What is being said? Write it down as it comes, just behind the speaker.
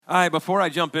All right, before I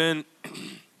jump in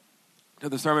to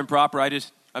the sermon proper,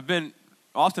 I've been,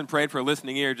 Austin prayed for a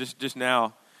listening ear just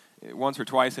now, once or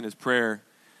twice in his prayer,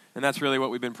 and that's really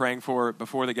what we've been praying for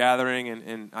before the gathering,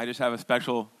 and I just have a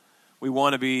special, we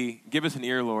want to be, give us an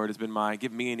ear, Lord, has been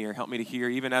give me an ear, help me to hear,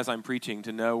 even as I'm preaching,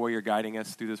 to know where you're guiding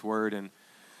us through this word, and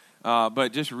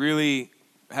but just really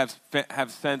have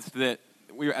sensed that,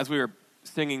 as we were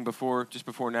singing just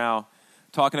before now,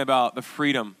 talking about the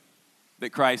freedom that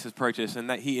Christ has purchased,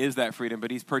 and that he is that freedom, but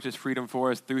he's purchased freedom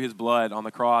for us through his blood on the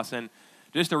cross. And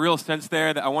just a real sense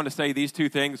there that I want to say these two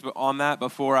things on that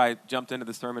before I jumped into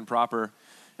the sermon proper.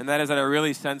 And that is that I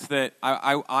really sense that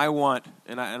I want,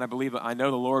 and I believe I know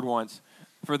the Lord wants,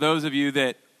 for those of you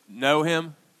that know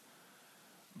him,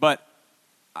 but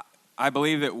I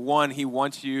believe that one, he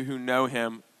wants you who know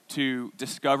him to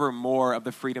discover more of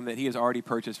the freedom that he has already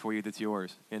purchased for you that's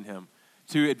yours in him,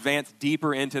 to advance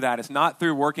deeper into that. It's not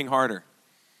through working harder.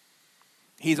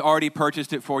 He's already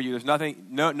purchased it for you. There's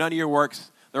none of your works,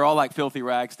 they're all like filthy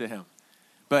rags to him.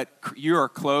 But you are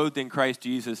clothed in Christ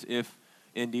Jesus if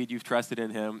indeed you've trusted in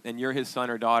him, and you're his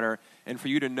son or daughter, and for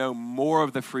you to know more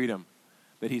of the freedom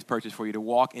that he's purchased for you, to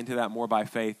walk into that more by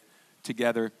faith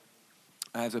together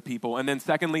as a people. And then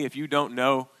secondly, if you don't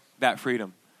know that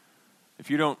freedom, if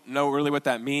you don't know really what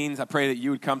that means, I pray that you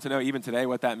would come to know even today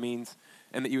what that means,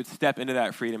 and that you would step into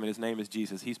that freedom, and his name is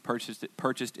Jesus. He's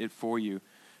purchased it for you.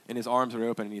 And his arms are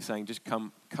open, and he's saying, just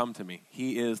come to me.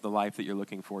 He is the life that you're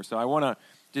looking for. So I want to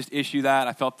just issue that.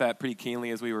 I felt that pretty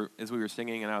keenly as we were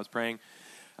singing and I was praying.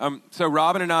 So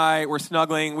Robin and I were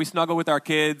snuggling. We snuggle with our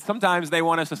kids. Sometimes they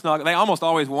want us to snuggle. They almost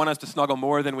always want us to snuggle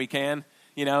more than we can.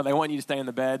 You know, they want you to stay in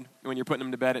the bed when you're putting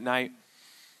them to bed at night.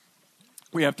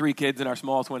 We have 3 kids, and our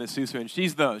smallest one is Susu, and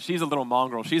she's a little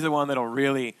mongrel. She's the one that'll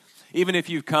really, even if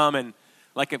you come and,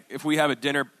 like if we have a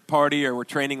dinner party or we're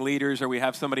training leaders or we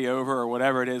have somebody over or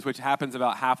whatever it is, which happens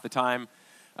about half the time,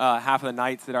 half of the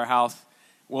nights at our house,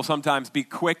 we'll sometimes be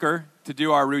quicker to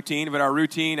do our routine. But our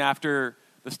routine after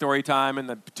the story time and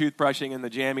the toothbrushing and the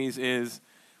jammies is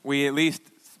we at least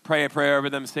pray a prayer over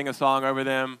them, sing a song over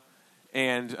them,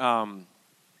 and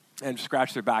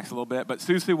scratch their backs a little bit. But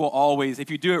Susu will always, if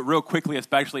you do it real quickly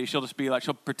especially, she'll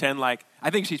pretend like, I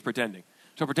think she's pretending.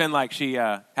 She'll pretend like she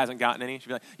hasn't gotten any. She'll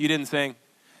be like, you didn't sing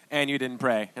and you didn't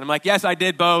pray. And I'm like, yes, I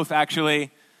did both,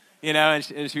 actually. You know, and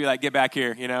she'll be like, get back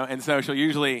here, you know. And so she'll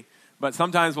usually, but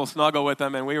sometimes we'll snuggle with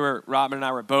them. And Robin and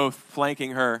I were both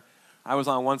flanking her. I was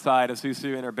on one side of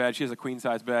Susu in her bed. She has a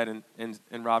queen-size bed,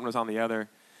 and Robin was on the other.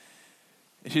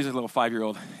 And she's a little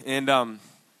 5-year-old. And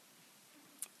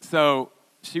so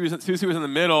Susu was in the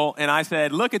middle, and I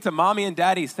said, look, it's a mommy and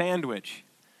daddy sandwich.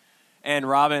 And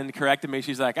Robin corrected me.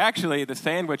 She's like, actually, the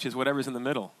sandwich is whatever's in the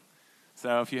middle.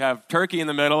 So if you have turkey in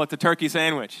the middle, it's a turkey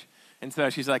sandwich. And so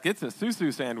she's like, it's a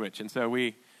Susu sandwich. And so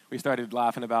we started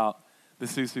laughing about the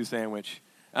Susu sandwich.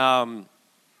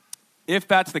 If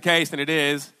that's the case, and it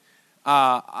is,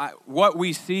 what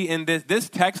we see in this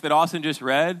text that Austin just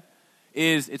read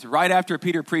is it's right after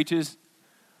Peter preaches.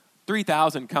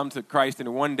 3,000 come to Christ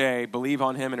in one day, believe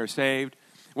on him, and are saved.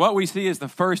 What we see is the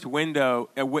first window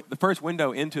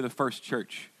into the first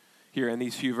church here in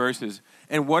these few verses.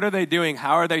 And what are they doing?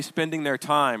 How are they spending their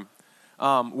time?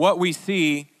 What we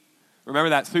see, remember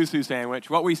that Susu sandwich,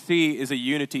 what we see is a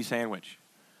unity sandwich.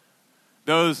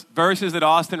 Those verses that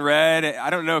Austin read, I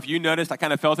don't know if you noticed, I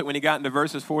kind of felt it when he got into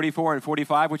verses 44 and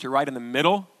 45, which are right in the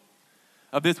middle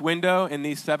of this window in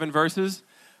these 7 verses.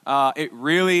 It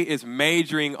really is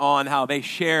majoring on how they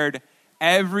shared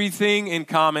everything in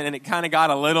common, and it kind of got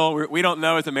a little, we don't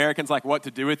know as Americans like what to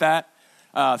do with that.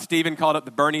 Stephen called it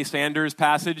the Bernie Sanders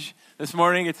passage this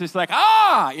morning. It's just like,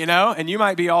 you know, and you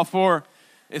might be all for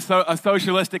a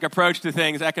socialistic approach to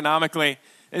things economically.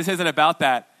 This isn't about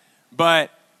that. But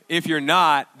if you're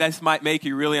not, this might make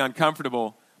you really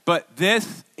uncomfortable. But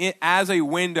this, as a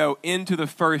window into the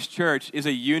first church, is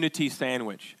a unity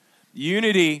sandwich.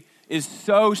 Unity is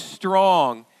so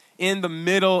strong in the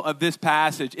middle of this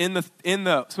passage, in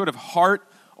the sort of heart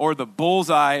or the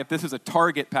bullseye, if this is a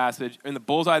target passage, in the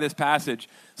bullseye of this passage.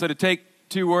 So to take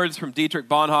 2 words from Dietrich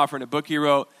Bonhoeffer in a book he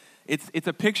wrote, it's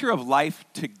a picture of life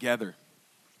together.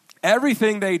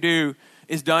 Everything they do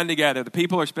is done together. The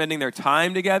people are spending their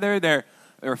time together. They're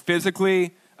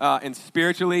physically and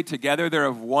spiritually together. They're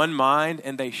of one mind,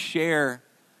 and they share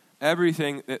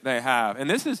everything that they have. And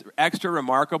this is extra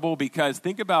remarkable because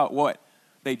think about what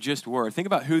they just were. Think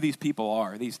about who these people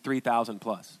are, these 3,000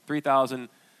 plus,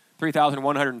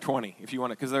 3,120 if you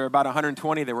want to, because there were about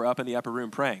 120 that were up in the upper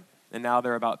room praying, and now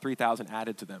there are about 3,000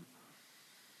 added to them.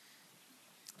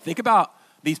 Think about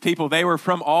these people. They were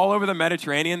from all over the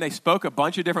Mediterranean. They spoke a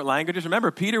bunch of different languages. Remember,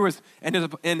 Peter was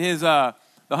in his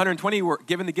The 120 were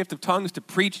given the gift of tongues to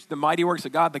preach the mighty works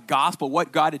of God, the gospel,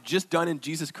 what God had just done in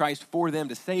Jesus Christ for them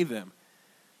to save them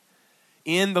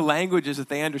in the languages that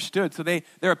they understood. So there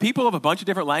are people of a bunch of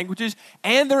different languages,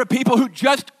 and there are people who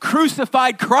just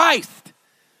crucified Christ.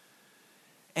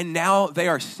 And now they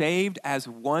are saved as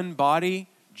one body,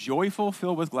 joyful,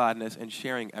 filled with gladness, and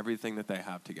sharing everything that they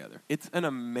have together. It's an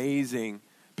amazing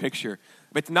picture.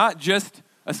 But it's not just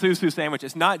a susu sandwich.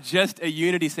 It's not just a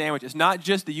unity sandwich. It's not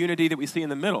just the unity that we see in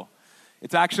the middle.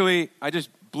 It's actually, I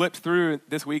just blipped through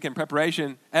this week in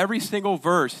preparation. Every single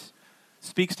verse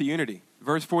speaks to unity.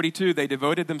 Verse 42, they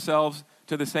devoted themselves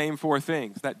to the same four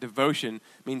things. That devotion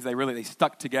means they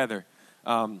stuck together.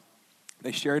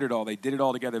 They shared it all. They did it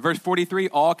all together. Verse 43,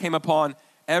 all came upon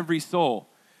every soul.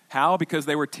 How? Because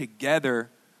they were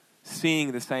together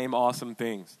seeing the same awesome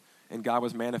things, and God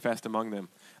was manifest among them.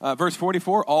 Verse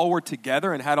 44, all were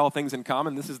together and had all things in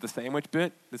common. This is the sandwich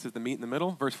bit. This is the meat in the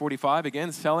middle. Verse 45,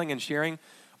 again, selling and sharing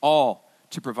all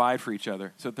to provide for each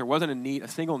other. So there wasn't a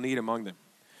single need among them.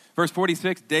 Verse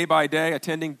 46, day by day,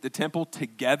 attending the temple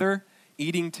together,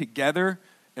 eating together,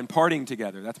 and partying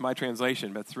together. That's my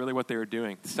translation, but it's really what they were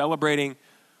doing. Celebrating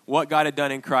what God had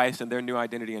done in Christ and their new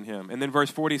identity in him. And then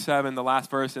verse 47, the last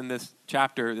verse in this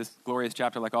chapter, this glorious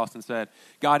chapter, like Austin said,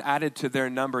 God added to their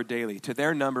number daily. To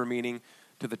their number meaning,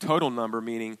 to the total number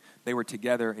meaning they were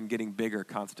together and getting bigger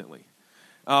constantly.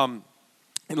 And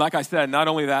like I said, not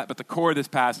only that, but the core of this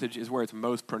passage is where it's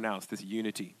most pronounced, this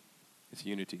unity. It's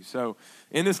unity. So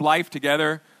in this life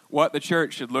together, what the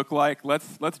church should look like,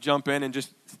 let's jump in and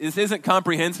just, this isn't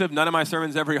comprehensive. None of my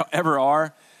sermons ever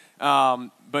are.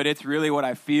 But it's really what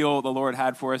I feel the Lord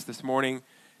had for us this morning.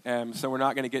 So we're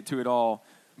not going to get to it all.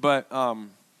 But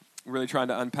really trying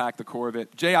to unpack the core of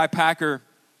it. J.I. Packer,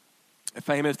 a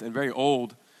famous and very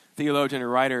old theologian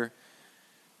and writer,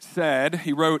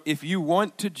 he wrote, if you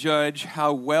want to judge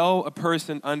how well a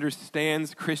person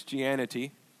understands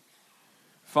Christianity,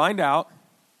 find out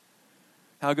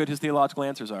how good his theological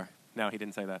answers are. No, he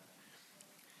didn't say that.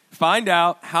 Find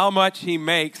out how much he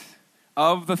makes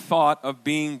of the thought of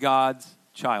being God's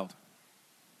child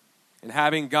and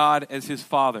having God as his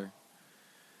father.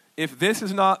 If this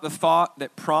is not the thought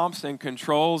that prompts and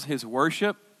controls his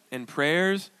worship and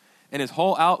prayers and his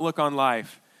whole outlook on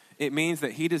life, it means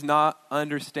that he does not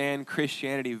understand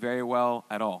Christianity very well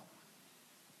at all.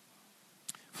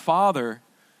 Father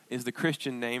is the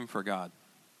Christian name for God.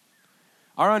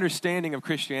 Our understanding of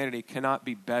Christianity cannot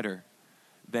be better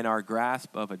than our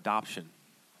grasp of adoption.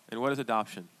 And what is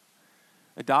adoption?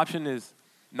 Adoption is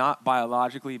not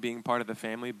biologically being part of the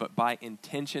family, but by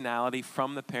intentionality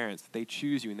from the parents. They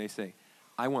choose you and they say,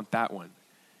 I want that one.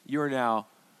 You are now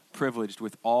privileged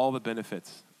with all the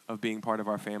benefits of being part of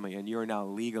our family, and you are now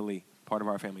legally part of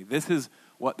our family. This is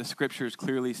what the scriptures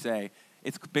clearly say.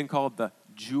 It's been called the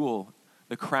jewel,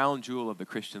 the crown jewel of the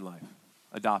Christian life,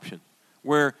 adoption.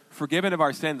 We're forgiven of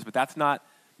our sins, but that's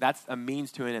a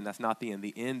means to an end. That's not the end.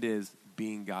 The end is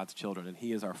being God's children, and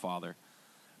he is our father.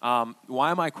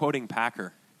 Why am I quoting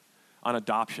Packer on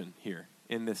adoption here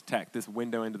in this text, this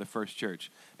window into the first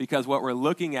church? Because what we're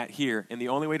looking at here, and the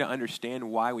only way to understand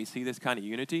why we see this kind of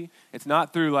unity, it's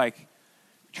not through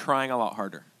trying a lot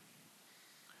harder.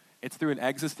 It's through an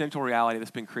existential reality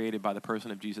that's been created by the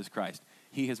person of Jesus Christ.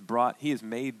 He has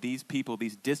made these people,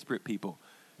 these disparate people,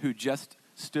 who just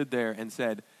stood there and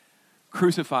said,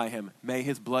 crucify him, may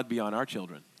his blood be on our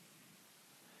children.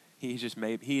 He has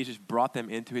just brought them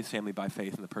into his family by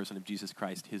faith in the person of Jesus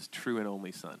Christ, his true and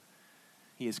only son.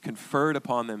 He has conferred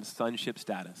upon them sonship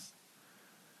status.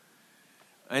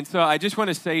 And so I just want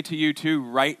to say to you too,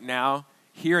 right now,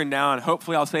 here and now, and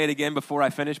hopefully I'll say it again before I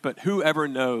finish, but whoever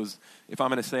knows if I'm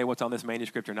going to say what's on this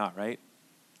manuscript or not, right?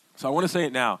 So I want to say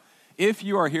it now. If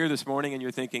you are here this morning and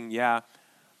you're thinking, yeah,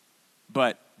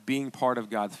 but being part of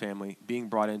God's family, being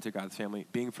brought into God's family,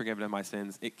 being forgiven of my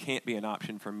sins, it can't be an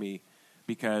option for me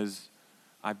because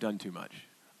I've done too much.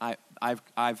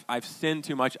 I've sinned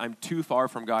too much. I'm too far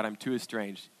from God. I'm too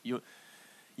estranged.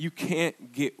 You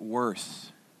can't get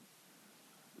worse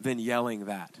than yelling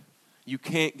that. You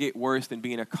can't get worse than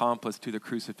being accomplice to the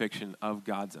crucifixion of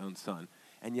God's own son.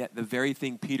 And yet the very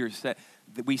thing Peter said,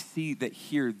 that we see that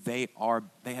here they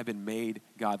have been made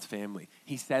God's family.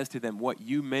 He says to them, what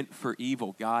you meant for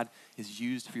evil, God has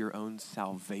used for your own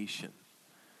salvation.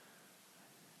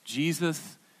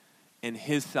 Jesus and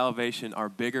his salvation are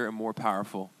bigger and more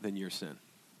powerful than your sin.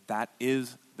 That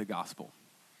is the gospel.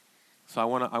 So I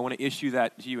want to issue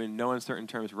that to you in no uncertain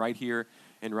terms right here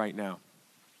and right now.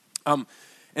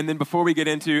 And then before we get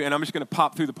into, and I'm just going to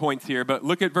pop through the points here, but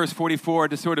look at verse 44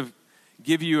 to sort of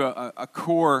give you a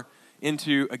core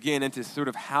into sort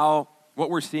of what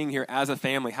we're seeing here as a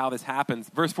family, how this happens.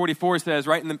 Verse 44 says,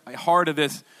 right in the heart of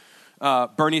this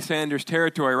Bernie Sanders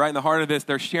territory, right in the heart of this,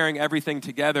 they're sharing everything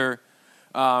together.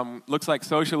 Looks like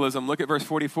socialism. Look at verse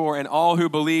 44. And all who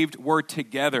believed were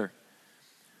together.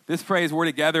 This phrase, "were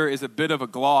together," is a bit of a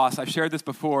gloss. I've shared this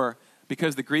before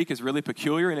because the Greek is really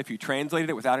peculiar, and if you translated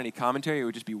it without any commentary, it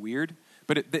would just be weird.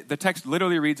 But the text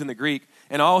literally reads in the Greek,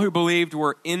 "And all who believed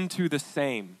were into the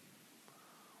same,"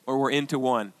 or were into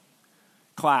one.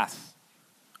 Class,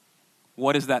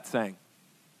 what is that saying?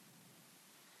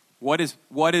 What is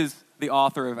the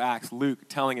author of Acts, Luke,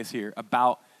 telling us here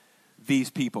about these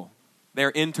people? They're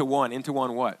into one. Into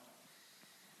one what?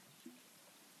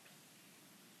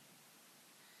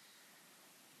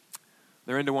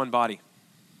 They're into one body.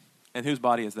 And whose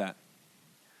body is that?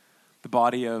 The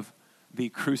body of the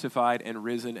crucified and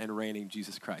risen and reigning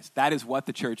Jesus Christ. That is what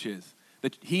the church is.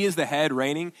 He is the head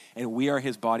reigning, and we are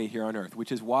his body here on earth,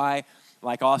 which is why,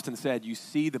 like Austin said, you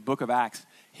see the book of Acts,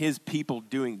 his people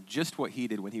doing just what he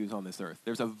did when he was on this earth.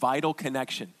 There's a vital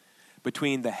connection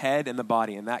between the head and the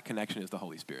body, and that connection is the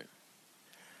Holy Spirit.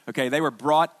 Okay, they were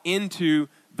brought into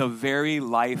the very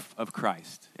life of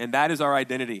Christ, and that is our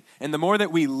identity. And the more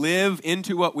that we live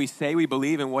into what we say we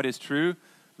believe and what is true,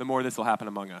 the more this will happen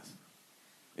among us.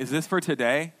 Is this for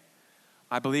today?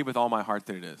 I believe with all my heart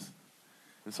that it is.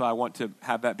 And so I want to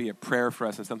have that be a prayer for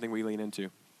us and something we lean into.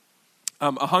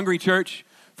 A hungry church,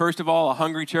 first of all, a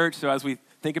hungry church. So as we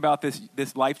think about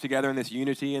this life together and this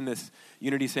unity and this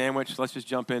unity sandwich, let's just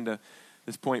jump into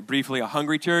this point briefly. A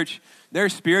hungry church, they're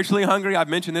spiritually hungry. I've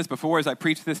mentioned this before as I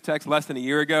preached this text less than a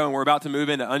year ago, and we're about to move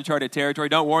into uncharted territory.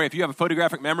 Don't worry, if you have a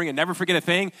photographic memory and never forget a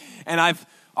thing, and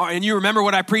you remember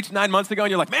what I preached 9 months ago, and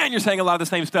you're like, man, you're saying a lot of the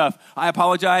same stuff. I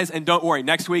apologize, and don't worry,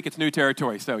 next week it's new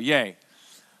territory, so yay.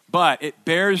 But it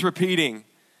bears repeating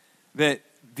that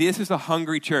this is a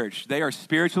hungry church. They are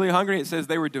spiritually hungry. It says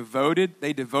they were devoted.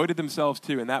 They devoted themselves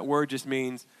to, and that word just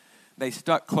means they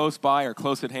stuck close by or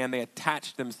close at hand. They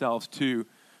attached themselves to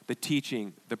the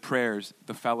teaching, the prayers,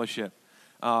 the fellowship,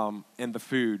 and the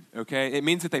food, okay? It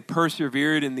means that they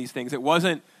persevered in these things. It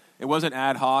wasn't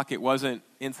ad hoc. It wasn't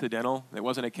incidental. It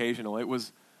wasn't occasional.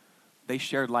 They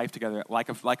shared life together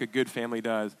like a good family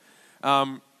does.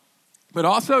 But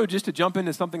also, just to jump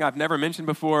into something I've never mentioned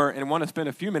before and want to spend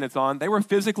a few minutes on, they were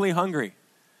physically hungry.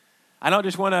 I don't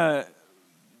just want to...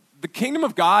 The kingdom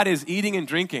of God is eating and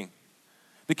drinking.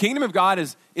 The kingdom of God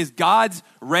is God's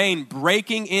reign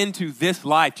breaking into this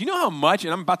life. Do you know how much,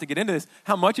 and I'm about to get into this,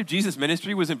 how much of Jesus'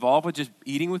 ministry was involved with just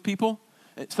eating with people?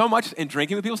 So much, and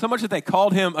drinking with people, so much that they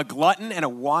called him a glutton and a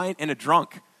wine and a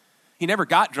drunk. He never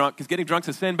got drunk because getting drunk's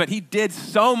a sin, but he did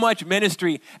so much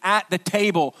ministry at the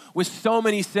table with so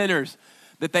many sinners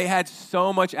that they had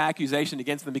so much accusation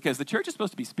against them because the church is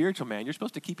supposed to be spiritual, man. You're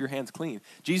supposed to keep your hands clean.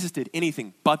 Jesus did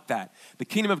anything but that. The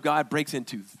kingdom of God breaks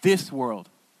into this world.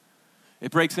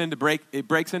 It breaks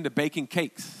into baking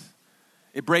cakes.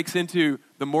 It breaks into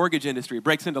the mortgage industry. It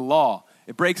breaks into law.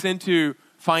 It breaks into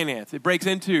finance. It breaks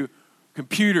into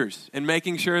computers and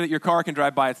making sure that your car can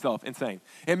drive by itself. Insane.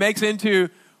 It breaks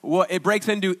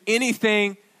into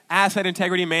anything, asset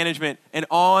integrity management, and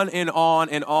on and on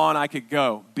and on I could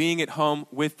go. Being at home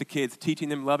with the kids, teaching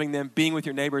them, loving them, being with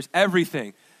your neighbors,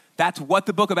 everything. That's what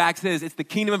the book of Acts is. It's the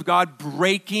kingdom of God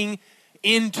breaking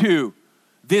into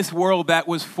this world that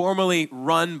was formerly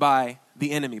run by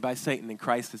the enemy, by Satan, and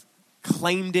Christ has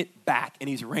claimed it back, and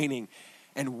he's reigning,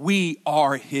 and we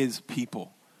are his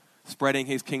people, spreading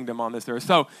his kingdom on this earth.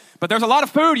 But there's a lot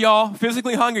of food, y'all,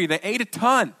 physically hungry. They ate a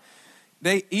ton.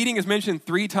 Eating is mentioned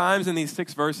 3 times in these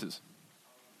 6 verses.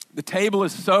 The table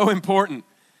is so important.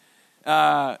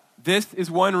 This is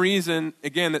one reason,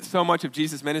 again, that so much of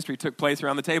Jesus' ministry took place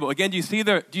around the table. Again, do you see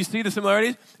the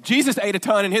similarities? Jesus ate a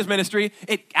ton in his ministry.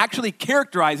 It actually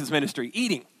characterizes ministry,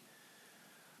 eating.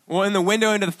 Well, in the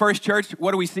window into the first church,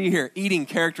 what do we see here? Eating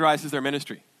characterizes their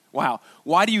ministry. Wow.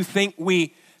 Why do you think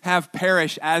we have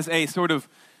parish as a sort of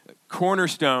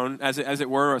cornerstone, as it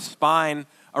were, a spine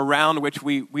around which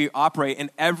we operate?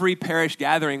 In every parish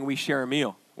gathering, we share a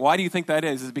meal. Why do you think that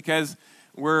is? Is it because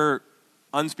we're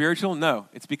unspiritual? No.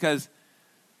 It's because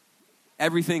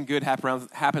everything good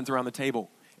happens around the table.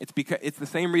 It's the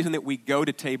same reason that we go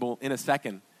to table in a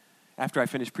second after I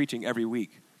finish preaching every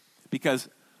week. Because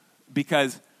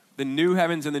the new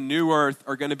heavens and the new earth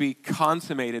are going to be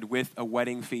consummated with a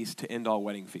wedding feast to end all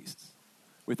wedding feasts.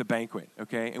 With a banquet,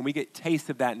 okay? And we get taste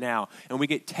of that now. And we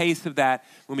get taste of that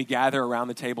when we gather around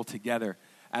the table together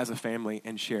as a family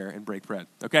and share and break bread,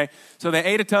 okay? So they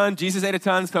ate a ton. Jesus ate a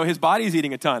ton, so his body's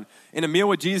eating a ton. In A Meal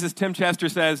with Jesus, Tim Chester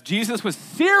says, Jesus was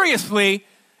seriously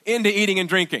into eating and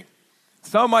drinking.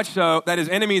 So much so that his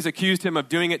enemies accused him of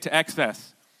doing it to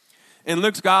excess. In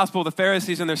Luke's gospel, the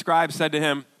Pharisees and their scribes said to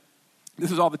him,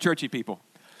 this is all the churchy people,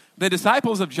 the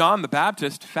disciples of John the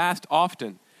Baptist fast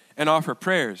often and offer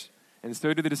prayers, and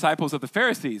so do the disciples of the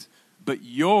Pharisees. But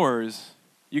yours,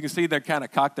 you can see they kind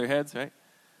of cock their heads, right?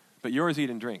 But yours eat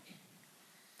and drink.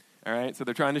 All right, so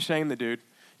they're trying to shame the dude.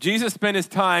 Jesus spent his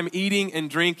time eating and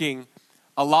drinking,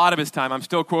 a lot of his time. I'm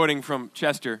still quoting from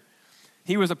Chester.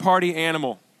 He was a party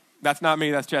animal. That's not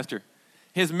me, that's Chester.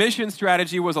 His mission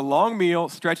strategy was a long meal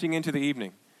stretching into the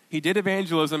evening. He did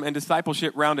evangelism and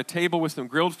discipleship round a table with some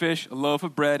grilled fish, a loaf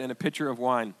of bread, and a pitcher of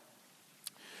wine.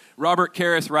 Robert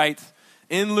Karras writes,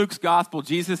 in Luke's gospel,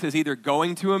 Jesus is either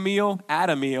going to a meal, at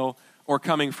a meal, or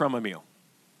coming from a meal.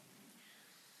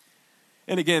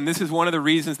 And again, this is one of the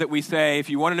reasons that we say, if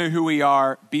you want to know who we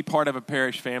are, be part of a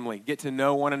parish family. Get to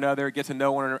know one another, get to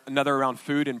know one another around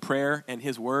food and prayer and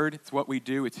his word. It's what we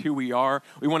do. It's who we are.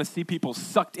 We want to see people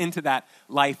sucked into that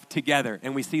life together.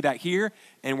 And we see that here,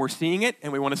 and we're seeing it,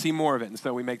 and we want to see more of it. And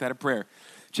so we make that a prayer.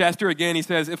 Chester, again, he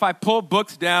says, if I pull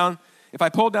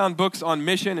down books on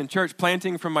mission and church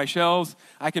planting from my shelves,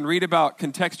 I can read about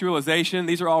contextualization.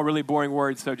 These are all really boring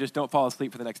words, so just don't fall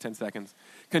asleep for the next 10 seconds.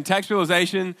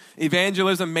 Contextualization,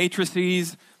 evangelism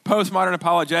matrices, postmodern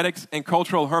apologetics, and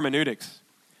cultural hermeneutics.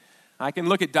 I can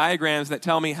look at diagrams that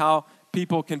tell me how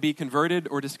people can be converted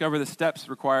or discover the steps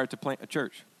required to plant a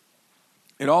church.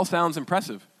 It all sounds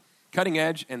impressive, cutting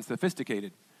edge, and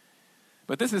sophisticated.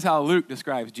 But this is how Luke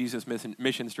describes Jesus'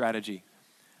 mission strategy.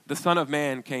 The Son of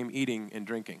Man came eating and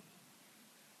drinking.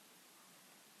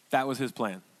 That was his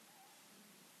plan.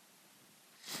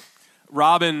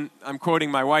 Robin, I'm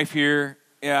quoting my wife here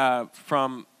I'm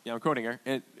quoting her.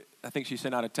 I think she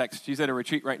sent out a text. She's at a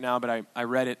retreat right now, but I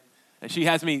read it. And she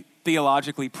has me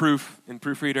theologically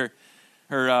proofread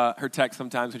her text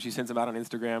sometimes when she sends them out on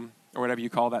Instagram or whatever you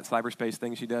call that cyberspace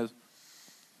thing she does.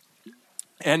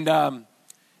 And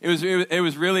it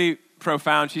was really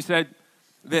profound. She said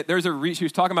that she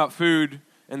was talking about food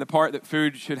and the part that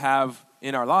food should have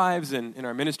in our lives and in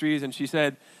our ministries. And she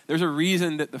said there's a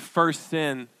reason that the first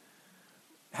sin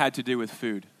had to do with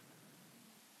food.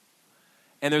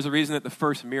 And there's a reason that the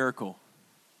first miracle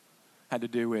had to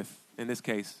do with, in this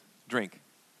case, drink,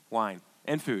 wine,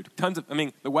 and food.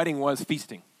 The wedding was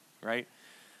feasting, right?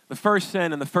 The first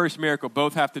sin and the first miracle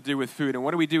both have to do with food. And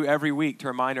what do we do every week to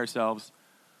remind ourselves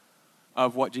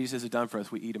of what Jesus has done for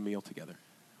us? We eat a meal together,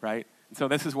 right? And so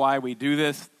this is why we do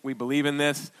this. We believe in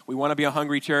this. We want to be a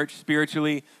hungry church,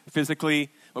 spiritually, physically,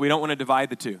 but we don't want to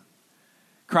divide the two.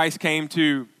 Christ came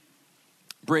to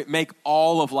make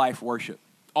all of life worship,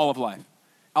 all of life.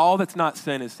 All that's not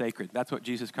sin is sacred. That's what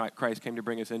Jesus Christ came to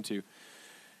bring us into.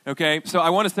 Okay, so I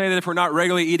want to say that if we're not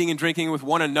regularly eating and drinking with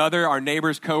one another, our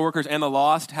neighbors, coworkers, and the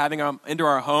lost, having them into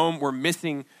our home, we're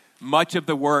missing much of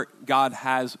the work God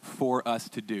has for us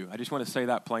to do. I just want to say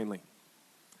that plainly.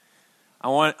 I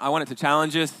want it to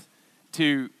challenge us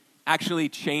to actually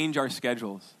change our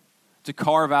schedules, to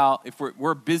carve out, if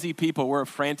we're busy people, we're a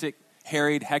frantic,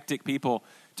 harried, hectic people,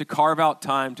 to carve out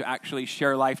time to actually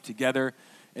share life together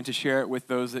and to share it with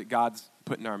those that God's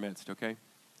put in our midst, okay?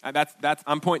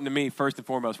 I'm pointing to me first and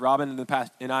foremost. Robin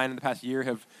and I in the past year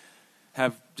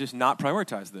have just not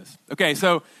prioritized this. Okay,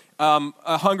 so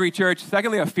a hungry church.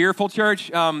 Secondly, a fearful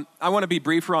church. I want to be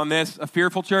briefer on this. A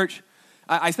fearful church.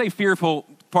 I say fearful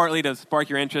partly to spark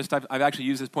your interest. I've actually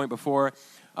used this point before.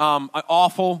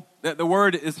 Awful. The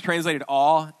word is translated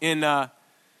awe in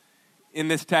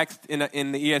this text in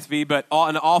the ESV, but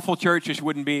an awful church just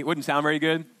wouldn't sound very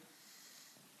good.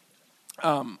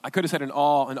 I could have said an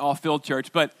awe-filled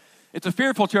church, but it's a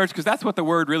fearful church because that's what the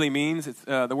word really means. It's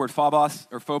the word phobos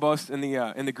in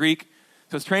the Greek.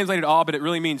 So it's translated awe, but it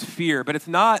really means fear. But it's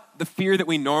not the fear that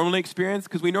we normally experience,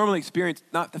 because we normally experience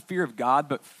not the fear of God,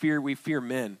 but we fear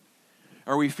men,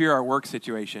 or we fear our work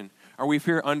situation, or we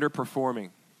fear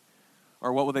underperforming,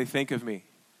 or what will they think of me,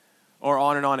 or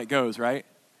on it goes, right?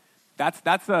 That's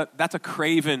a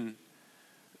craven,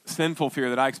 sinful fear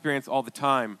that I experience all the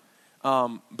time.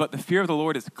 But the fear of the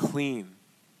Lord is clean,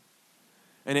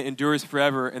 and it endures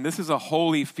forever. And this is a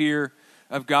holy fear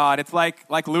of God. It's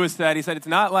like Lewis said, he said, it's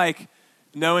not like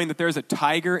knowing that there's a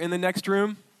tiger in the next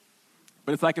room,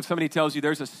 but it's like if somebody tells you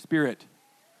there's a spirit.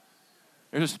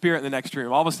 There's a spirit in the next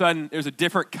room. All of a sudden, there's a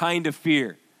different kind of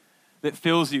fear that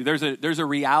fills you. There's a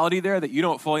reality there that you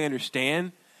don't fully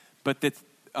understand, but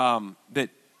that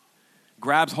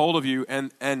grabs hold of you, and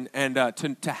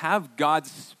to have God's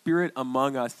Spirit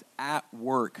among us at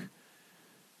work,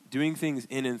 doing things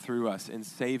in and through us, and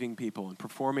saving people, and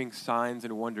performing signs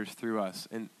and wonders through us,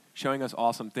 and showing us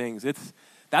awesome things.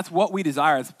 That's what we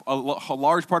desire. It's a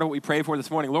large part of what we pray for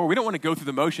this morning. Lord, we don't want to go through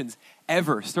the motions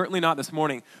ever. Certainly not this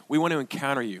morning. We want to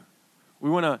encounter you. We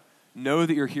want to know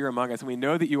that you're here among us, and we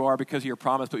know that you are because of your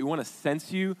promise, but we want to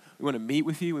sense you, we want to meet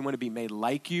with you, we want to be made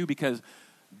like you, because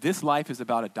this life is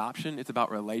about adoption, it's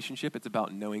about relationship, it's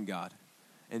about knowing God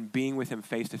and being with him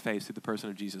face to face through the person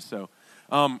of Jesus. So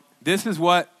this is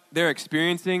what they're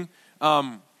experiencing.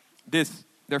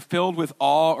 They're filled with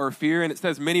awe or fear, and it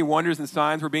says many wonders and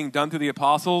signs were being done through the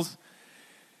apostles.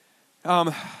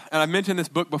 And I've mentioned this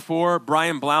book before,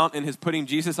 Brian Blount, in his Putting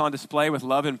Jesus on Display with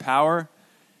Love and Power.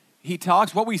 He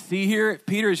talks, what we see here,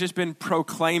 Peter has just been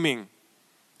proclaiming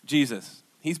Jesus.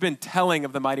 He's been telling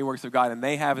of the mighty works of God, and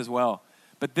they have as well.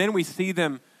 But then we see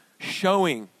them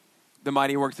showing the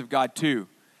mighty works of God too.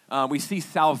 We see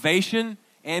salvation,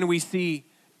 and we see,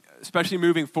 especially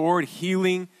moving forward,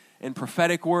 healing and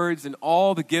prophetic words and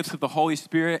all the gifts of the Holy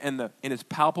Spirit and his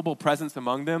palpable presence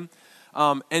among them.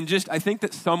 And just, I think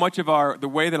that so much of the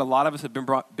way that a lot of us have been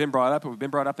brought up, and we've been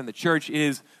brought up in the church,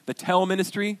 is the tell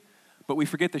ministry, but we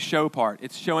forget the show part.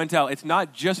 It's show and tell. It's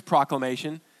not just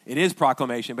proclamation. It is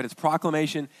proclamation, but it's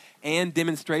proclamation and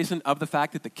demonstration of the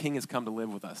fact that the King has come to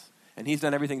live with us. And he's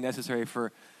done everything necessary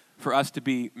for us to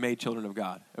be made children of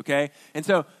God, okay? And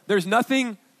so there's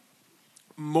nothing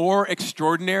more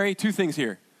extraordinary. Two things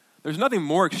here. There's nothing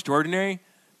more extraordinary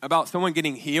about someone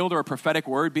getting healed or a prophetic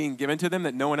word being given to them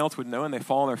that no one else would know and they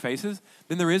fall on their faces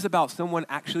than there is about someone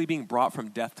actually being brought from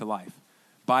death to life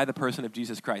by the person of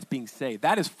Jesus Christ, being saved.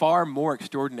 That is far more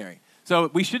extraordinary.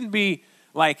 So we shouldn't be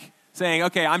like saying,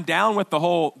 okay, I'm down with the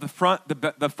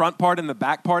front part and the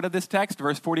back part of this text,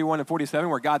 verse 41 and 47,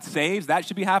 where God saves. That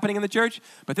should be happening in the church.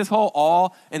 But this whole awe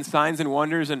and signs and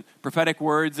wonders and prophetic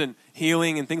words and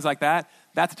healing and things like that,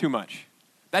 that's too much.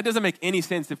 That doesn't make any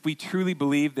sense if we truly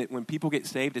believe that when people get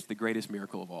saved, it's the greatest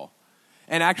miracle of all.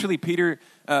 And actually,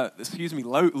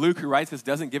 Luke, who writes this,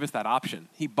 doesn't give us that option.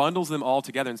 He bundles them all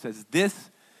together and says,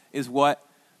 this is what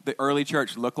the early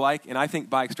church looked like. And I think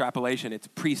by extrapolation, it's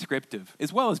prescriptive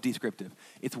as well as descriptive.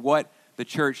 It's what the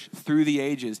church through the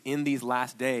ages in these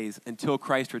last days until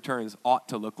Christ returns ought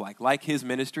to look like. Like his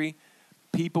ministry,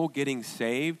 people getting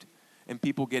saved and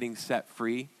people getting set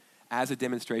free as a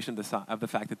demonstration of the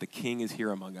fact that the King is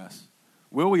here among us.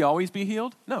 Will we always be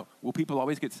healed? No. Will people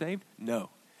always get saved? No.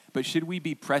 But should we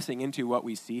be pressing into what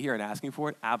we see here and asking for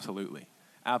it? Absolutely.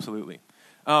 Absolutely.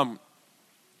 And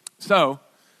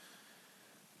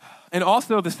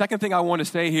also the second thing I want to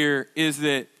say here is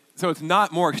that, so it's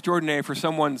not more extraordinary for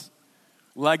someone's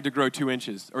leg to grow 2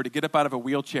 inches or to get up out of a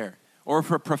wheelchair or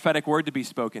for a prophetic word to be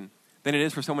spoken than it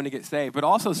is for someone to get saved. But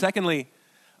also, secondly,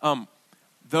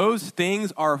 those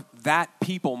things are that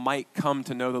people might come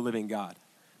to know the living God.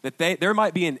 That there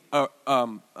might be a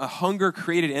hunger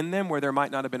created in them where there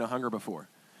might not have been a hunger before.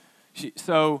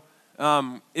 So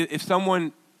if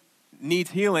someone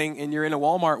needs healing and you're in a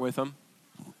Walmart with them,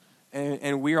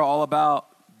 and we are all about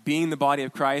being the body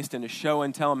of Christ and a show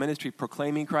and tell ministry,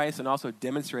 proclaiming Christ and also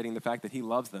demonstrating the fact that he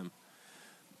loves them,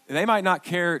 they might not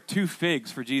care 2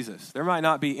 figs for Jesus. There might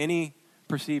not be any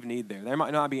perceived need there. There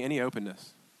might not be any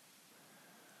openness.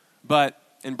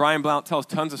 And Brian Blount tells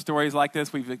tons of stories like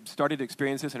this. We've started to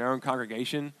experience this in our own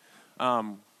congregation.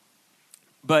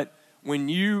 But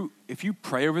if you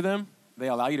pray over them, they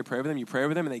allow you to pray over them, you pray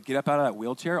over them, and they get up out of that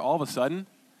wheelchair, all of a sudden,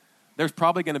 there's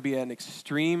probably going to be an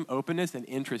extreme openness and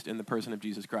interest in the person of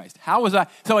Jesus Christ. How was I?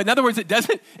 So in other words, it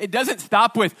doesn't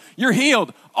stop with, you're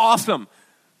healed, awesome.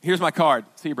 Here's my card.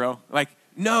 See you, bro. Like,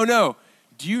 no.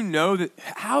 Do you know that,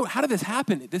 how did this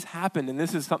happen? This happened, and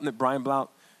this is something that Brian Blount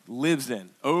lives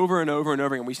in over and over and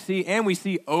over again. We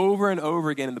see over and over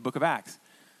again in the book of Acts.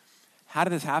 How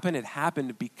did this happen? It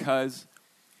happened because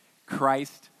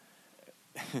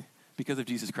because of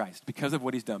Jesus Christ, because of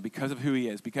what he's done, because of who he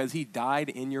is, because he died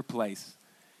in your place.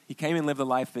 He came and lived the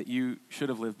life that you should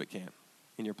have lived but can't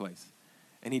in your place.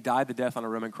 And he died the death on a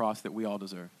Roman cross that we all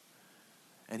deserve.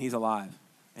 And he's alive,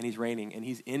 and he's reigning, and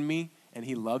he's in me, and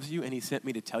he loves you, and he sent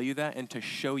me to tell you that and to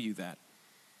show you that.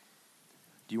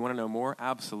 Do you want to know more?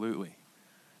 Absolutely.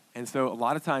 And so a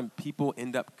lot of time people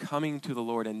end up coming to the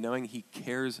Lord and knowing he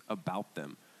cares about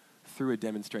them through a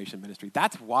demonstration ministry.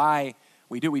 That's why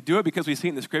we do it. We do it because we see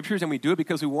it in the scriptures, and we do it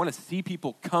because we want to see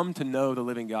people come to know the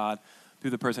living God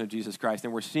through the person of Jesus Christ.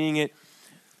 And we're seeing it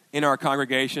in our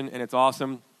congregation, and it's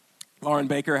awesome. Lauren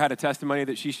Baker had a testimony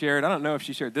that she shared. I don't know if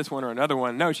she shared this one or another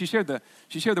one. No, she shared the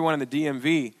one in the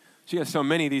DMV. She has so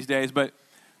many these days, but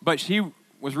she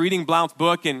was reading Blount's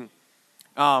book and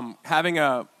having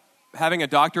a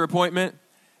doctor appointment,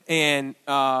 and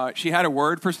she had a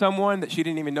word for someone that she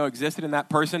didn't even know existed in that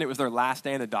person. It was their last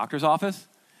day in the doctor's office,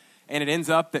 and it ends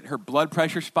up that her blood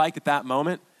pressure spiked at that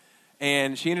moment,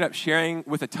 and she ended up sharing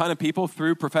with a ton of people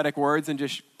through prophetic words and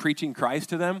just preaching Christ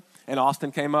to them. And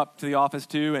Austin came up to the office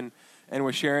too, and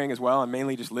was sharing as well, and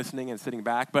mainly just listening and sitting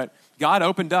back. But God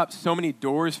opened up so many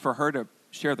doors for her to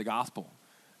share the gospel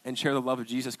and share the love of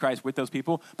Jesus Christ with those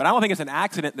people. But I don't think it's an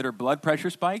accident that her blood pressure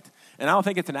spiked, and I don't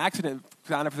think it's an accident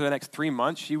kind of for the next 3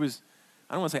 months. She was,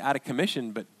 I don't want to say out of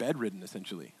commission, but bedridden,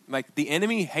 essentially. Like, the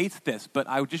enemy hates this, but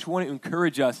I just want to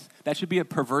encourage us. That should be a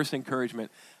perverse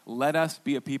encouragement. Let us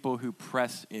be a people who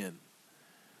press in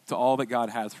to all that God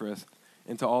has for us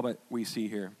and to all that we see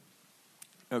here.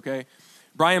 Okay?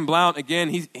 Brian Blount, again,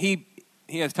 he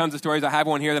has tons of stories. I have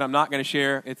one here that I'm not going to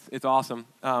share. It's awesome.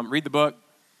 Read the book.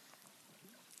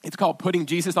 It's called Putting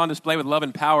Jesus on Display with Love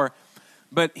and Power.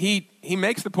 But he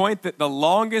makes the point that the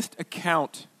longest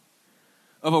account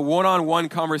of a one-on-one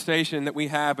conversation that we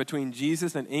have between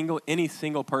Jesus and any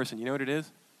single person, you know what it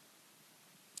is?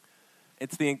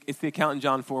 It's the account in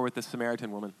John 4 with the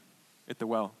Samaritan woman at the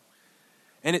well.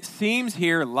 And it seems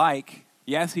here like,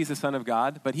 yes, he's the Son of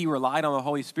God, but he relied on the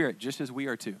Holy Spirit just as we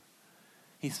are too.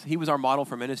 He was our model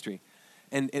for ministry.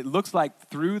 And it looks like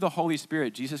through the Holy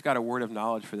Spirit, Jesus got a word of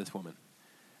knowledge for this woman.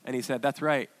 And he said, that's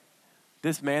right.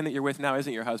 This man that you're with now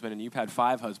isn't your husband, and you've had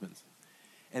 5 husbands.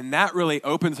 And that really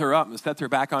opens her up and sets her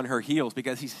back on her heels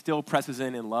because he still presses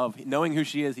in love. Knowing who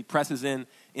she is, he presses in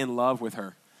love with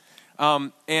her.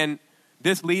 And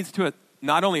this leads to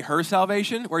not only her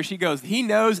salvation, where she goes, he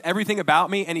knows everything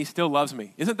about me and he still loves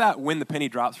me. Isn't that when the penny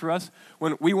drops for us?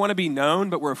 When we want to be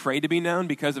known, but we're afraid to be known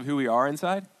because of who we are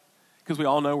inside? Because we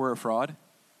all know we're a fraud.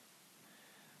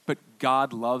 But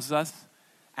God loves us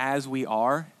as we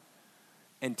are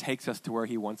and takes us to where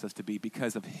he wants us to be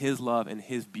because of his love and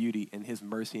his beauty and his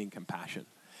mercy and compassion.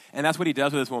 And that's what he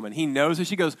does with this woman. He knows that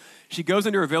she goes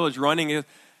into her village running.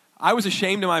 I was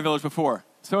ashamed of my village before.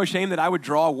 So ashamed that I would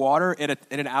draw water at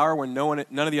an hour when none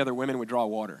of the other women would draw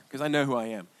water because I know who I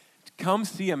am. To come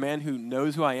see a man who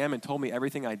knows who I am and told me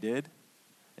everything I did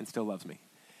and still loves me.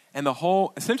 And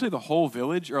essentially the whole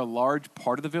village, or a large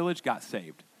part of the village, got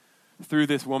saved through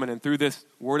this woman and through this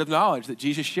word of knowledge that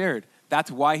Jesus shared.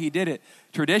 That's why he did it.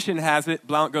 Tradition has it,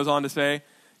 Blount goes on to say,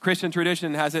 Christian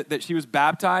tradition has it that she was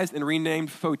baptized and renamed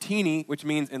Fotini, which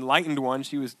means enlightened one.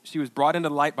 She was brought into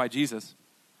light by Jesus.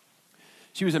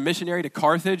 She was a missionary to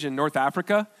Carthage in North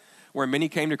Africa, where many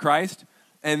came to Christ.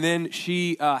 And then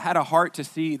she had a heart to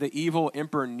see the evil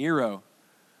Emperor Nero,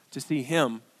 to see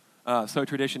him, so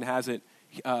tradition has it,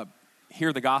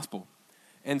 hear the gospel.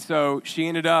 And so she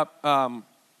ended up,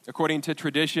 according to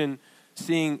tradition,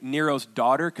 seeing Nero's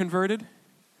daughter converted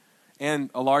and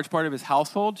a large part of his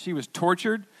household. She was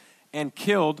tortured and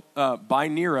killed by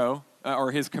Nero,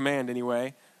 or his command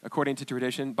anyway, according to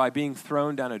tradition, by being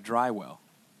thrown down a dry well.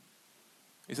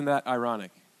 Isn't that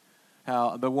ironic?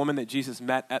 How the woman that Jesus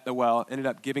met at the well ended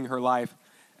up giving her life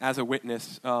as a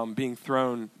witness, being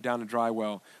thrown down a dry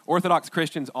well. Orthodox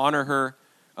Christians honor her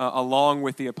along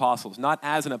with the apostles, not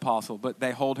as an apostle, but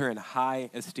they hold her in high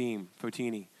esteem,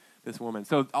 Fotini, this woman.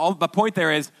 So the point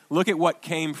there is, look at what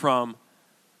came from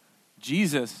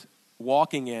Jesus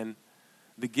walking in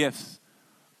the gifts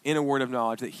in a word of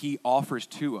knowledge that he offers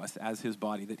to us as his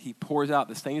body, that he pours out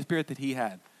the same spirit that he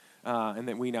had and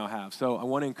that we now have. So I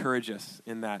want to encourage us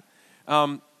in that.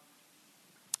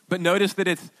 But notice that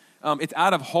it's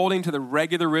out of holding to the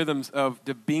regular rhythms of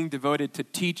being devoted to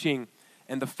teaching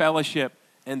and the fellowship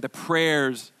and the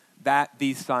prayers that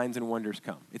these signs and wonders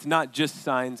come. It's not just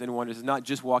signs and wonders. It's not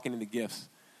just walking in the gifts.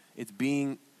 It's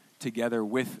being together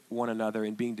with one another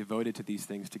and being devoted to these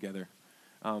things together.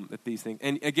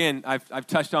 And again, I've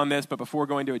touched on this, but before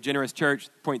going to a generous church,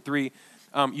 point 3,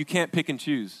 you can't pick and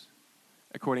choose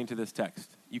according to this text.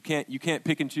 You can't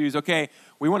pick and choose. Okay,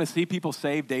 we want to see people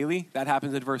saved daily. That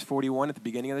happens in verse 41 at the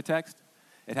beginning of the text.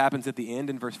 It happens at the end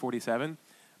in verse 47.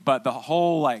 But the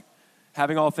whole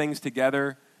having all things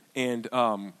together and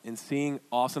seeing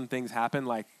awesome things happen,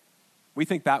 we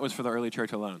think that was for the early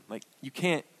church alone. You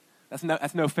can't.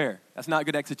 That's no fair. That's not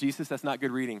good exegesis. That's not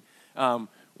good reading.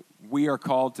 We are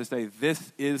called to say,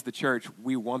 this is the church.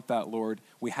 We want that, Lord.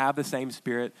 We have the same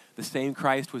Spirit. The same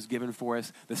Christ was given for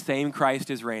us. The same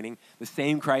Christ is reigning. The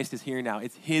same Christ is here now.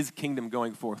 It's his kingdom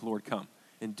going forth. Lord, come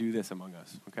and do this among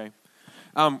us, okay?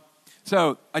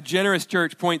 So a generous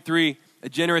church, point 3, a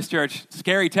generous church.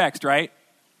 Scary text, right?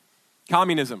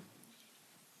 Communism.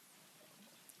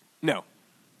 No.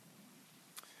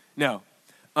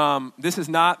 This is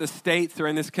not the states, or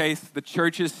in this case, the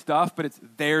church's stuff, but it's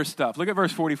their stuff. Look at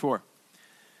verse 44.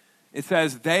 It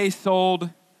says, they sold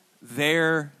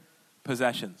their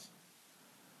possessions.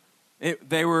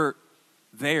 They were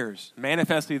theirs,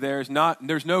 manifestly theirs.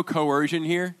 There's no coercion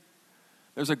here.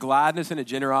 There's a gladness and a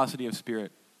generosity of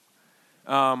spirit.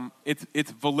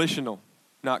 It's volitional,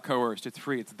 not coerced. It's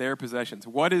free. It's their possessions.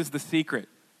 What is the secret?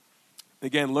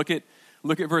 Again, look at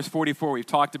Look at verse 44. We've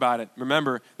talked about it.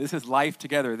 Remember, this is life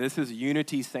together. This is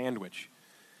unity sandwich.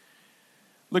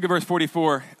 Look at verse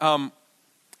 44.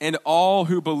 And all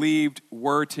who believed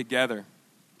were together.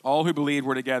 All who believed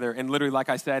were together. And literally, like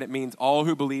I said, it means all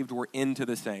who believed were into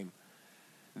the same.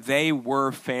 They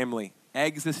were family.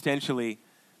 Existentially,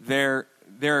 their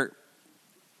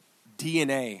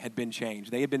DNA had been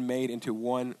changed. They had been made into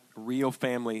one real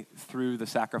family through the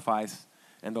sacrifice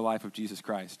and the life of Jesus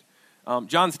Christ.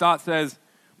 John Stott says,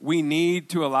 we need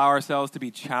to allow ourselves to be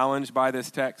challenged by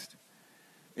this text.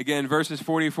 Again, verses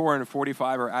 44 and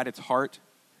 45 are at its heart.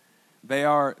 They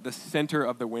are the center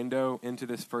of the window into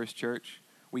this first church.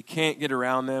 We can't get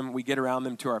around them. We get around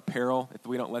them to our peril if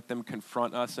we don't let them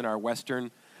confront us in our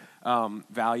Western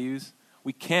values.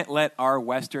 We can't let our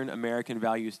Western American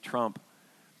values trump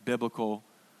biblical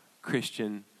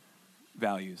Christian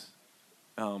values.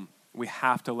 We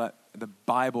have to let the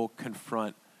Bible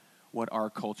confront what our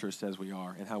culture says we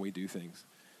are and how we do things.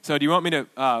 So do you want me to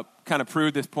kind of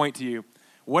prove this point to you?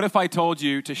 What if I told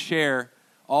you to share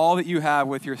all that you have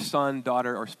with your son,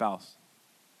 daughter, or spouse?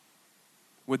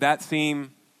 Would that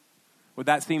seem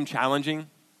challenging?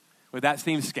 Would that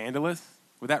seem scandalous?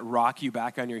 Would that rock you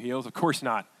back on your heels? Of course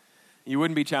not. You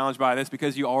wouldn't be challenged by this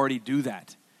because you already do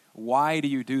that. Why do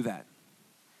you do that?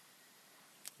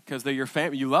 Because they're your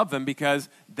family. You love them because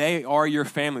they are your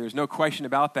family. There's no question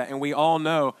about that. And we all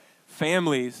know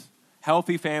families,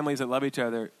 healthy families that love each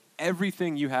other,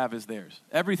 everything you have is theirs.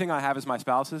 Everything I have is my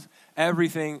spouse's.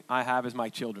 Everything I have is my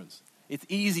children's. It's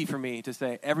easy for me to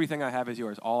say, everything I have is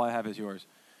yours. All I have is yours.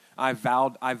 I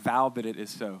vowed that it is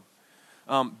so.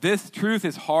 This truth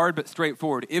is hard but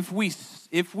straightforward. If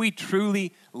we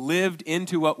truly lived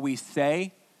into what we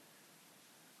say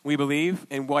we believe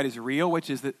and what is real, which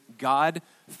is that God,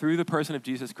 through the person of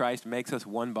Jesus Christ, makes us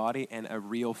one body and a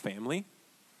real family,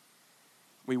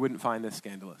 we wouldn't find this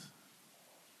scandalous.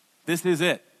 This is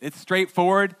it. It's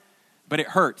straightforward, but it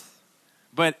hurts.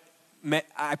 But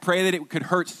I pray that it could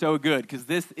hurt so good, because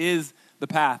this is the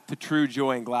path to true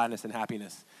joy and gladness and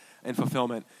happiness and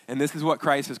fulfillment. And this is what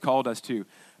Christ has called us to.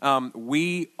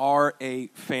 We are a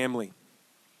family.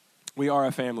 We are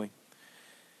a family.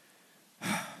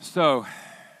 So,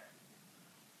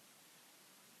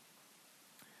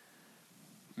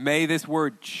 may this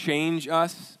word change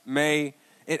us. May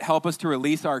it help us to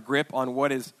release our grip on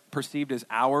what is perceived as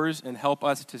ours and help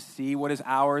us to see what is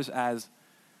ours as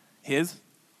His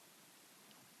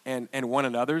and one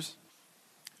another's.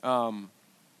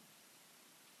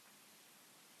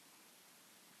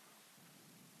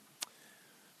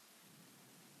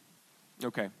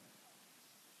 Okay.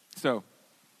 So,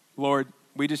 Lord,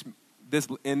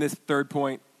 in this third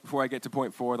point, before I get to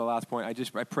point 4, the last point,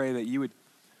 I pray that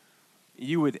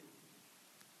you would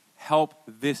help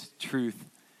this truth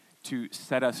to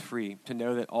set us free, to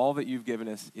know that all that you've given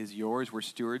us is yours. We're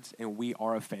stewards, and we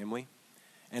are a family.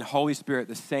 And Holy Spirit,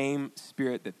 the same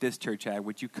Spirit that this church had,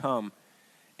 would you come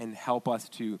and help us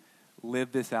to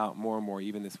live this out more and more,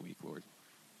 even this week, Lord.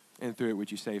 And through it,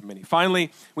 would you save many.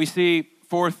 Finally, we see,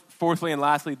 fourthly and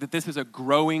lastly, that this is a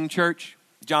growing church.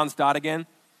 John Stott again.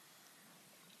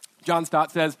 John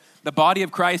Stott says, the body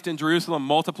of Christ in Jerusalem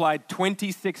multiplied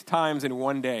 26 times in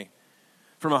one day,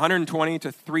 from 120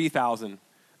 to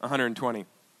 3,120.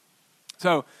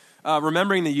 So,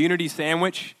 remembering the unity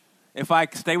sandwich, if I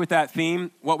stay with that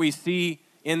theme, what we see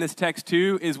in this text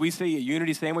too is we see a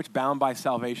unity sandwich bound by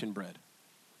salvation bread.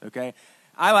 Okay?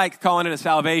 I like calling it a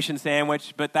salvation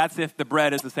sandwich, but that's if the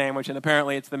bread is the sandwich, and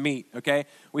apparently it's the meat, okay?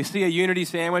 We see a unity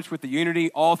sandwich with the unity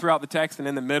all throughout the text and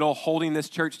in the middle, holding this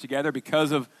church together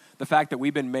because of the fact that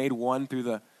we've been made one through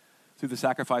the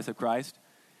sacrifice of Christ.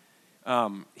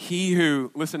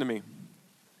 Listen to me,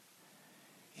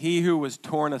 he who was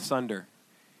torn asunder,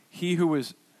 he who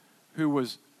was,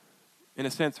 in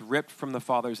a sense, ripped from the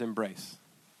Father's embrace,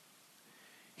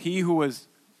 he who was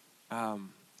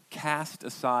cast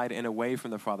aside and away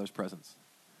from the Father's presence,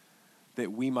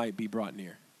 that we might be brought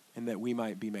near and that we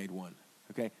might be made one.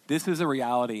 Okay? This is a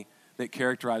reality that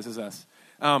characterizes us.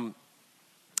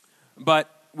 But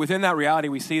within that reality,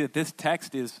 we see that this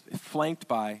text is flanked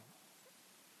by,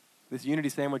 this unity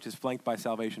sandwich is flanked by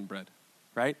salvation bread,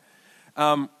 right?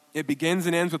 It begins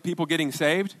and ends with people getting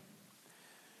saved.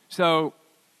 So,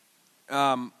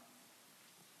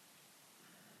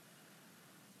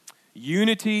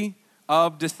 unity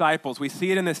of disciples. We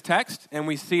see it in this text, and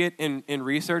we see it in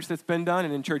research that's been done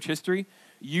and in church history.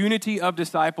 Unity of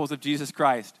disciples of Jesus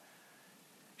Christ,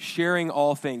 sharing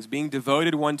all things, being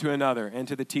devoted one to another, and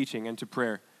to the teaching and to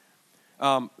prayer.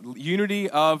 Unity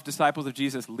of disciples of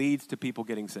Jesus leads to people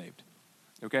getting saved.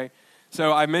 Okay?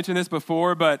 So I've mentioned this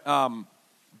before, but Bob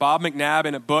McNabb,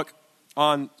 in a book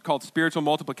called Spiritual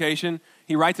Multiplication.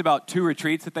 He writes about 2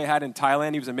 retreats that they had in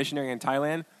Thailand. He was a missionary in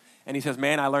Thailand. And he says,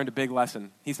 man, I learned a big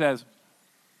lesson. He says,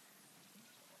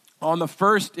 on the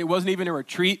first, it wasn't even a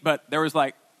retreat, but there was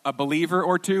like a believer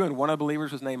or 2, and one of the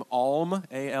believers was named Alm,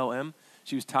 A-L-M.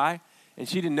 She was Thai, and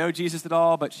she didn't know Jesus at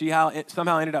all, but she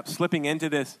somehow ended up slipping into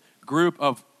this group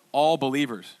of all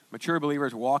believers, mature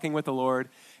believers walking with the Lord.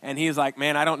 And he is like,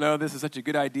 man, I don't know this is such a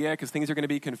good idea because things are going to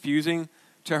be confusing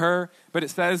to her. But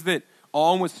it says that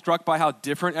Alm was struck by how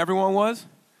different everyone was.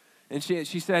 And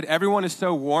she said, everyone is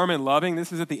so warm and loving.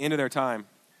 This is at the end of their time,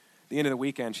 the end of the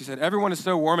weekend. She said, everyone is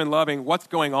so warm and loving. What's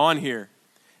going on here?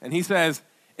 And he says,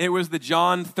 it was the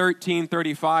John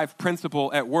 13:35 principle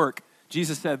at work.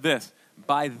 Jesus said this,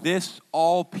 by this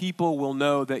all people will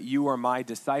know that you are my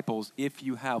disciples if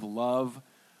you have love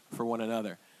for one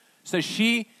another. So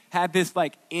she had this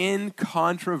like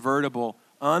incontrovertible,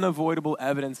 unavoidable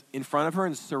evidence in front of her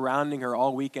and surrounding her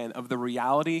all weekend of the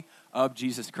reality of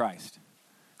Jesus Christ,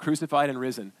 crucified and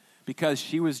risen, because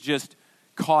she was just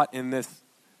caught in this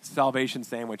salvation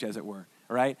sandwich, as it were,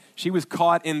 right? She was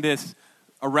caught in this,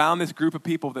 around this group of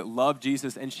people that loved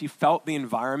Jesus, and she felt the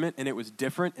environment, and it was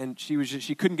different, and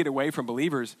she couldn't get away from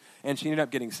believers, and she ended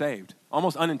up getting saved,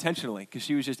 almost unintentionally, because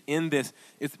she was just in this.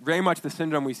 It's very much the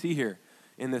syndrome we see here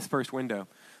in this first window.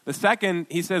 The second,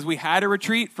 he says, we had a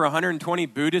retreat for 120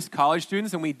 Buddhist college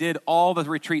students, and we did all the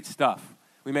retreat stuff.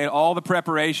 We made all the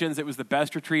preparations. It was the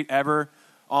best retreat ever,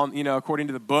 according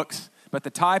to the books. But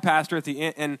the Thai pastor at the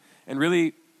end, and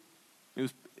really,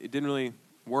 it didn't really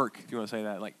work, if you want to say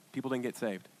that. Like, people didn't get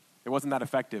saved. It wasn't that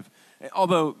effective.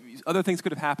 Although other things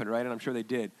could have happened, right? And I'm sure they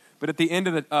did. But at the end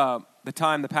of the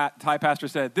time, the Thai pastor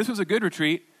said, this was a good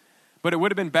retreat, but it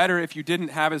would have been better if you didn't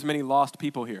have as many lost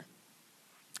people here.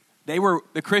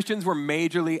 The Christians were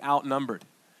majorly outnumbered.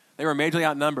 They were majorly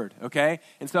outnumbered, okay?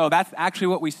 And so that's actually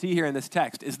what we see here in this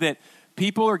text, is that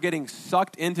people are getting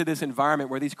sucked into this environment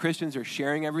where these Christians are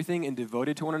sharing everything and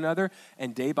devoted to one another,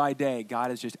 and day by day,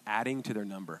 God is just adding to their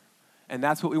number. And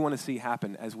that's what we want to see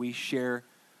happen as we share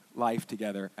life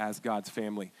together as God's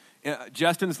family.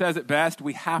 Justin says it best,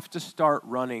 we have to start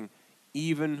running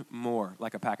even more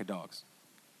like a pack of dogs.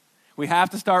 We have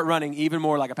to start running even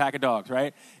more like a pack of dogs,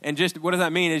 right? And just, what does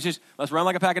that mean? It's just, let's run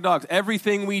like a pack of dogs.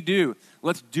 Everything we do,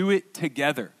 let's do it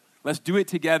together. Let's do it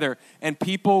together. And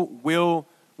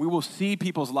we will see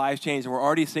people's lives change, and we're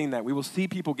already seeing that. We will see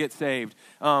people get saved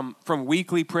from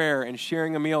weekly prayer and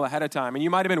sharing a meal ahead of time. And you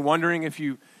might have been wondering, if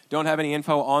you don't have any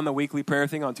info on the weekly prayer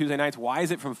thing on Tuesday nights, why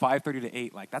is it from 5:30 to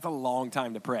 8? Like, that's a long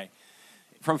time to pray.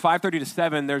 From 5:30 to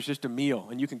 7, there's just a meal,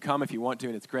 and you can come if you want to,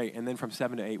 and it's great. And then from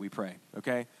 7 to 8, we pray,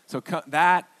 okay? So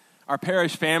our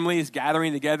parish families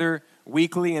gathering together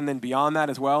weekly, and then beyond that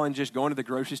as well, and just going to the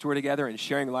grocery store together and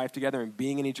sharing life together and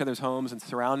being in each other's homes and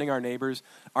surrounding our neighbors.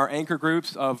 Our anchor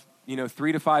groups of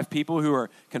 3 to 5 people who are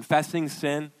confessing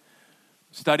sin,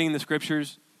 studying the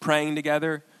scriptures, praying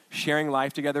together, sharing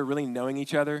life together, really knowing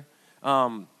each other.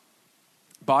 Bottom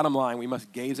line, we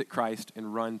must gaze at Christ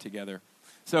and run together.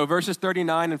 So verses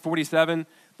 39 and 47,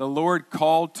 the Lord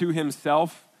called to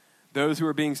himself those who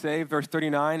are being saved, verse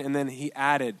 39, and then he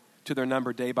added to their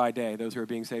number day by day those who are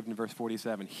being saved in verse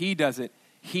 47. He does it.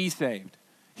 He saved.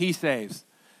 He saves.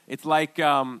 It's like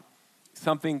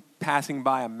something passing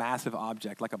by a massive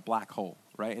object, like a black hole,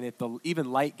 right? And if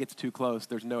even light gets too close,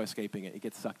 there's no escaping it. It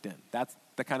gets sucked in. That's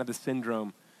the kind of the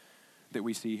syndrome that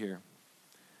we see here.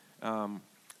 I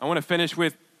want to finish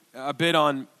with a bit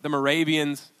on the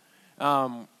Moravians.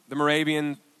 The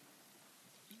Moravian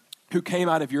who came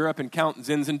out of Europe, and Count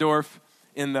Zinzendorf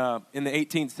in the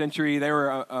 18th century. They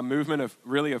were a movement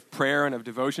of prayer and of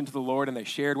devotion to the Lord, and they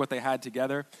shared what they had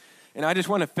together. And I just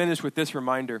want to finish with this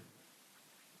reminder.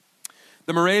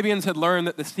 The Moravians had learned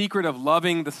that the secret of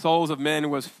loving the souls of men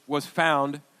was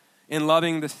found in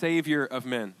loving the Savior of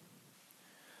men.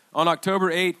 On October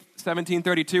 8,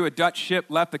 1732, a Dutch ship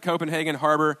left the Copenhagen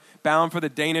harbor bound for the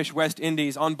Danish West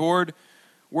Indies. On board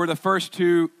were the first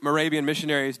 2 Moravian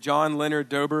missionaries, John Leonard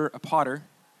Dober, a potter,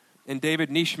 and David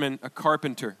Nishman, a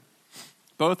carpenter.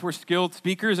 Both were skilled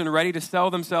speakers and ready to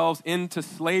sell themselves into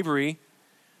slavery.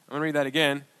 I'm going to read that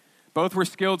again. Both were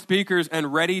skilled speakers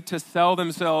and ready to sell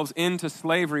themselves into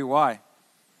slavery. Why?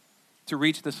 To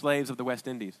reach the slaves of the West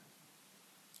Indies.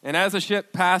 And as the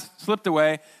ship slipped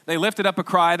away, they lifted up a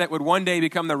cry that would one day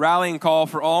become the rallying call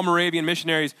for all Moravian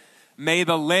missionaries. May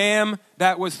the Lamb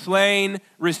that was slain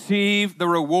receive the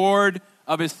reward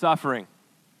of his suffering.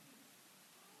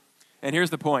 And here's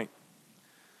the point.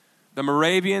 The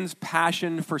Moravians'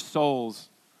 passion for souls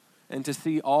and to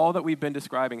see all that we've been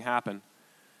describing happen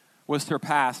was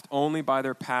surpassed only by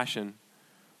their passion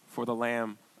for the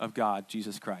Lamb of God,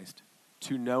 Jesus Christ.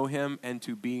 to know him and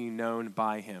to be known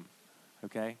by him,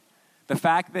 okay? The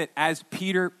fact that as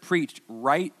Peter preached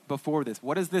right before this,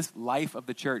 what does this life of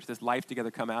the church, this life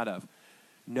together come out of?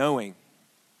 Knowing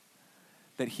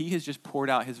that he has just poured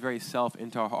out his very self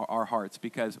into our hearts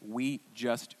because we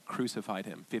just crucified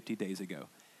him 50 days ago.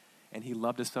 And he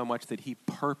loved us so much that he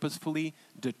purposefully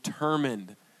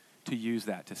determined to use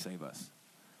that to save us.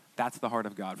 That's the heart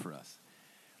of God for us.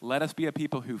 Let us be a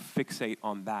people who fixate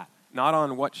on that, not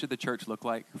on what should the church look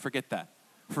like. Forget that.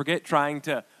 Forget trying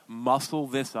to muscle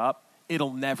this up.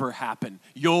 It'll never happen.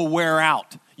 You'll wear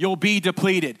out. You'll be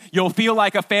depleted. You'll feel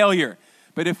like a failure.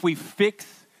 But if we fix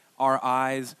our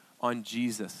eyes on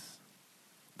Jesus,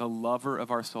 the lover of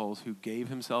our souls, who gave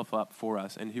himself up for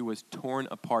us and who was torn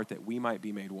apart that we might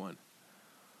be made one,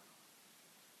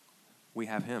 we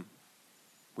have him.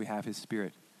 We have his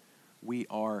Spirit. We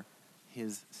are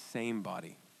his same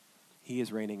body. He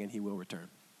is reigning and he will return.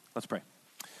 Let's pray.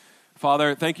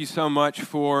 Father, thank you so much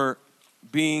for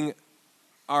being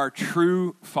our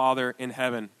true Father in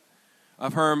heaven,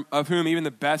 of whom even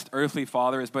the best earthly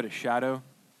father is but a shadow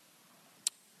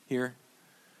here,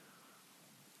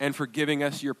 and for giving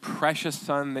us your precious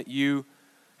Son that you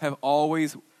have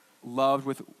always loved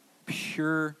with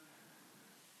pure,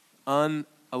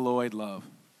 unalloyed love.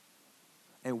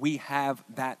 And we have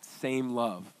that same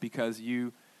love because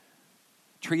you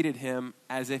treated him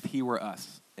as if he were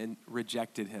us and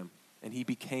rejected him. And he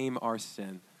became our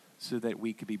sin so that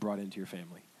we could be brought into your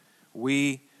family.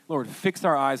 We, Lord, fix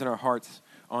our eyes and our hearts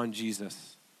on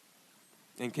Jesus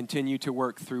and continue to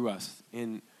work through us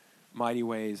in mighty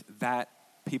ways that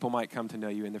people might come to know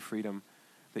you in the freedom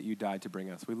that you died to bring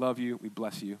us. We love you. We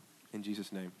bless you. In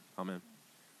Jesus' name, amen.